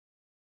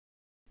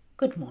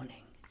Good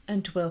morning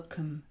and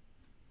welcome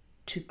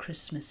to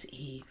Christmas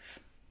Eve,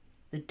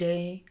 the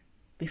day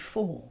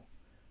before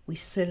we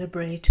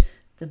celebrate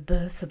the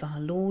birth of our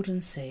Lord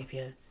and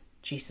Saviour,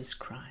 Jesus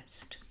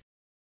Christ.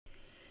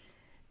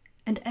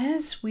 And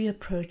as we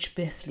approach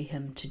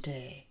Bethlehem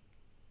today,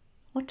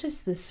 what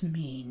does this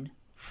mean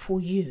for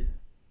you?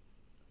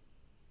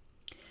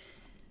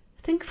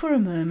 Think for a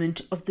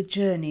moment of the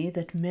journey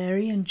that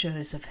Mary and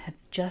Joseph have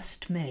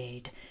just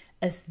made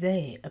as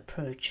they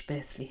approach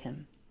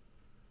Bethlehem.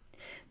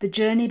 The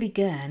journey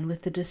began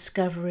with the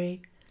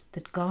discovery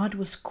that God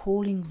was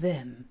calling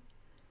them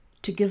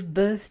to give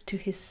birth to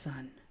his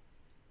Son,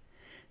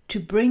 to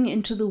bring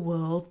into the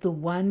world the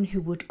one who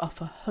would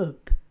offer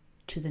hope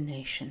to the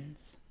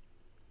nations.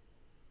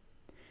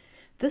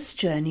 This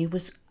journey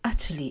was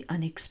utterly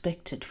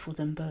unexpected for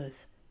them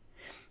both,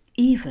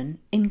 even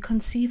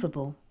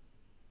inconceivable.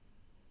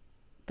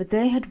 But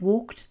they had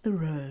walked the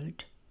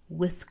road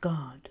with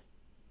God.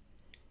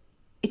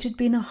 It had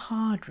been a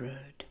hard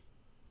road.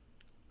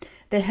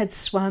 They had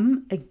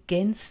swum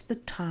against the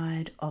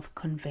tide of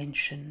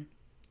convention.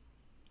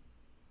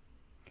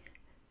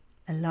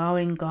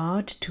 Allowing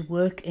God to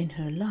work in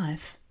her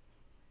life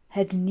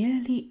had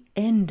nearly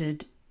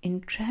ended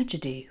in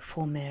tragedy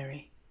for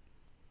Mary.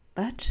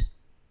 But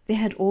there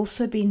had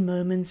also been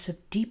moments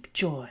of deep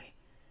joy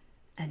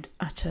and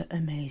utter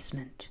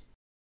amazement.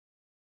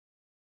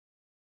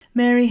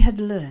 Mary had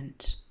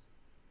learnt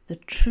the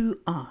true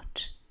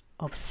art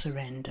of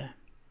surrender.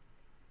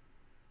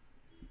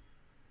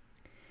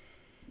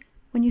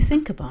 When you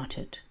think about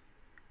it,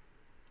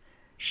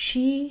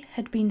 she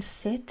had been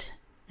set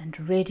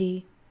and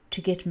ready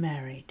to get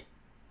married.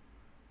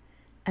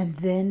 And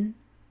then,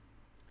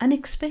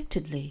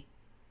 unexpectedly,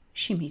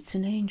 she meets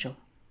an angel.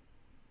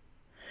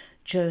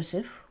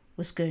 Joseph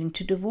was going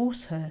to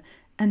divorce her,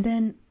 and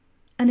then,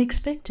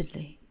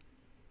 unexpectedly,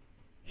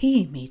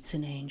 he meets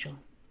an angel.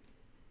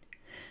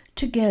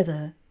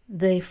 Together,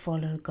 they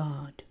follow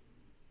God.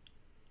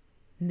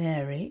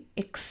 Mary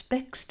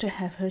expects to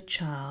have her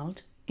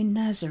child in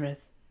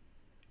Nazareth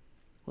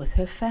with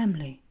her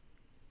family.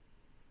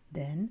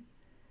 Then,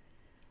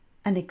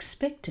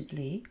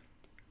 unexpectedly,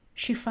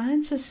 she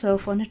finds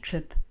herself on a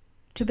trip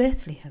to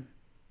Bethlehem.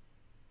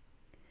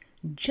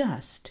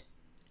 Just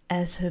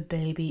as her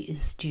baby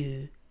is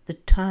due, the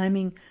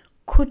timing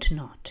could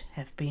not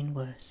have been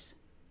worse.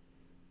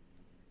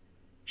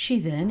 She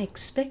then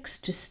expects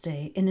to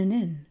stay in an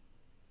inn,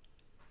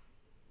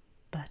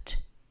 but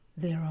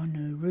there are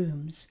no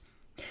rooms.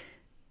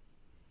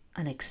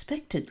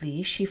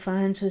 Unexpectedly, she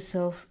finds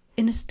herself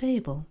in a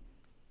stable.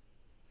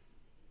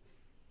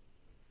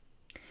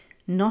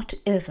 Not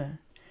ever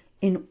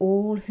in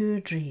all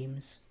her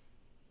dreams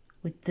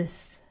would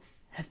this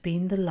have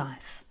been the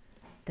life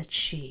that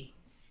she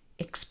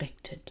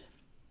expected.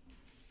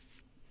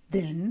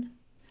 Then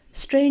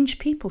strange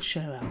people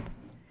show up,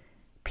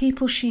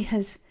 people she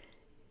has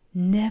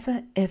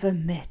never ever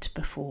met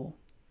before,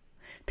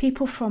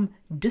 people from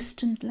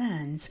distant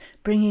lands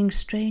bringing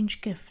strange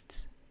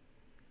gifts.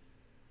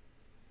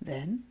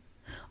 Then,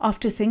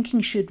 after thinking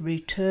she'd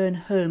return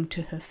home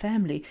to her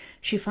family,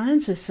 she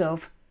finds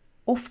herself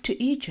off to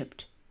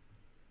Egypt,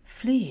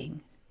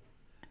 fleeing.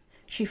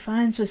 She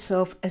finds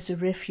herself as a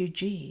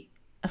refugee,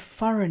 a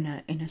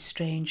foreigner in a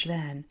strange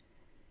land.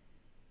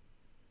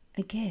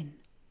 Again,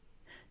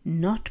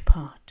 not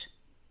part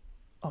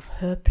of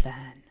her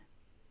plan.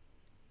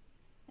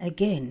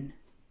 Again,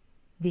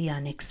 the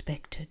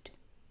unexpected.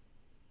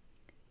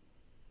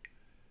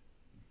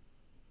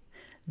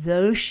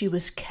 Though she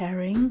was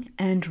carrying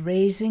and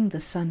raising the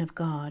Son of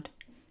God,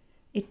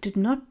 it did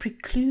not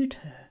preclude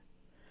her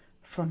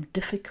from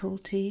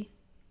difficulty,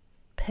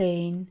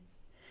 pain,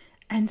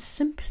 and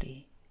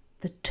simply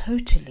the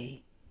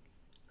totally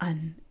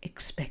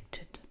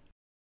unexpected.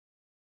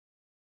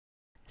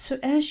 So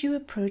as you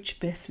approach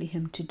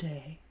Bethlehem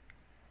today,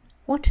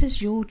 what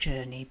has your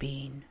journey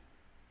been?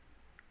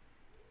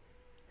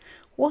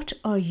 What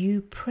are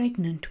you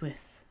pregnant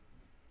with?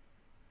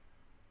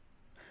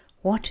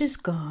 What is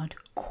God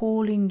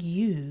calling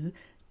you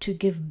to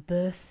give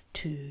birth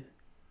to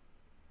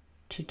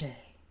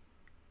today?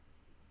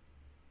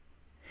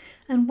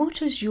 And what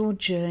has your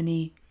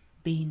journey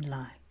been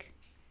like?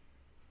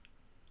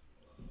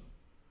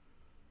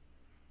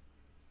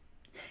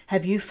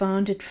 Have you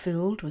found it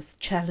filled with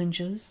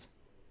challenges,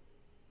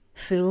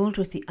 filled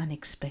with the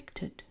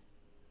unexpected,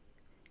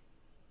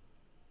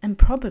 and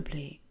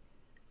probably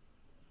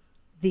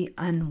the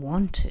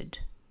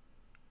unwanted?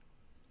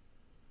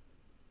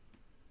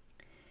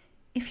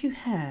 If you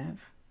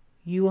have,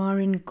 you are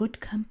in good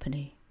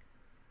company.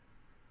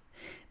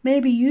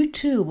 Maybe you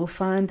too will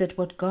find that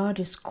what God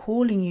is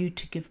calling you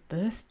to give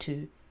birth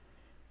to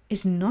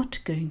is not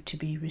going to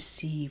be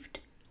received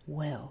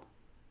well.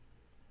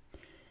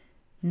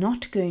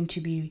 Not going to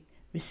be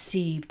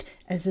received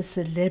as a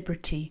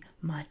celebrity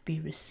might be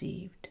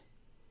received.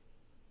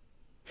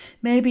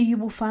 Maybe you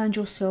will find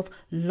yourself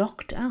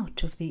locked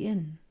out of the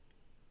inn,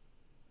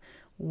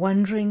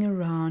 wandering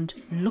around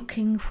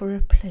looking for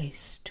a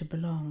place to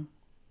belong,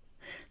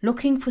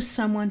 looking for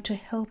someone to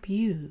help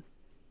you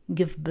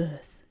give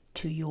birth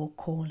to your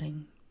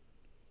calling.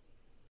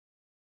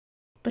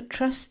 But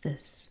trust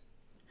this,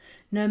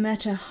 no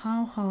matter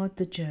how hard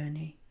the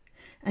journey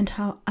and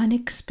how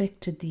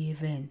unexpected the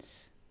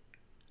events,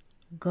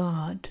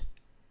 God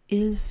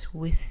is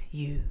with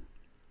you.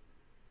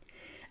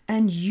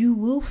 And you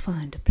will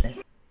find a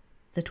place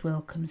that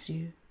welcomes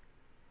you,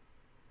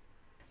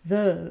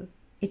 though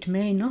it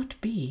may not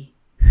be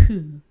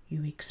who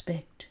you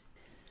expect.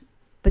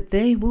 But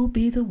they will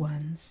be the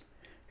ones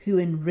who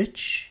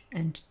enrich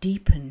and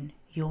deepen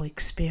your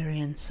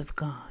experience of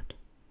God.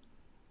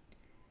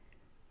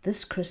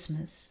 This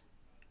Christmas,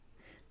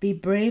 be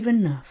brave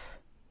enough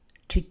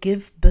to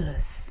give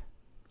birth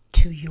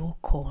to your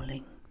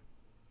calling,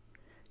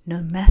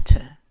 no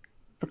matter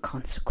the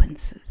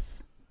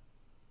consequences.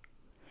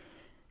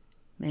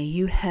 May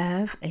you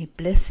have a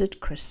blessed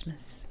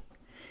Christmas,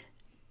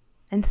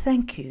 and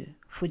thank you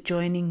for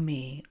joining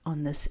me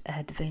on this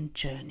Advent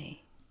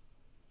journey.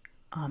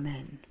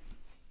 Amen.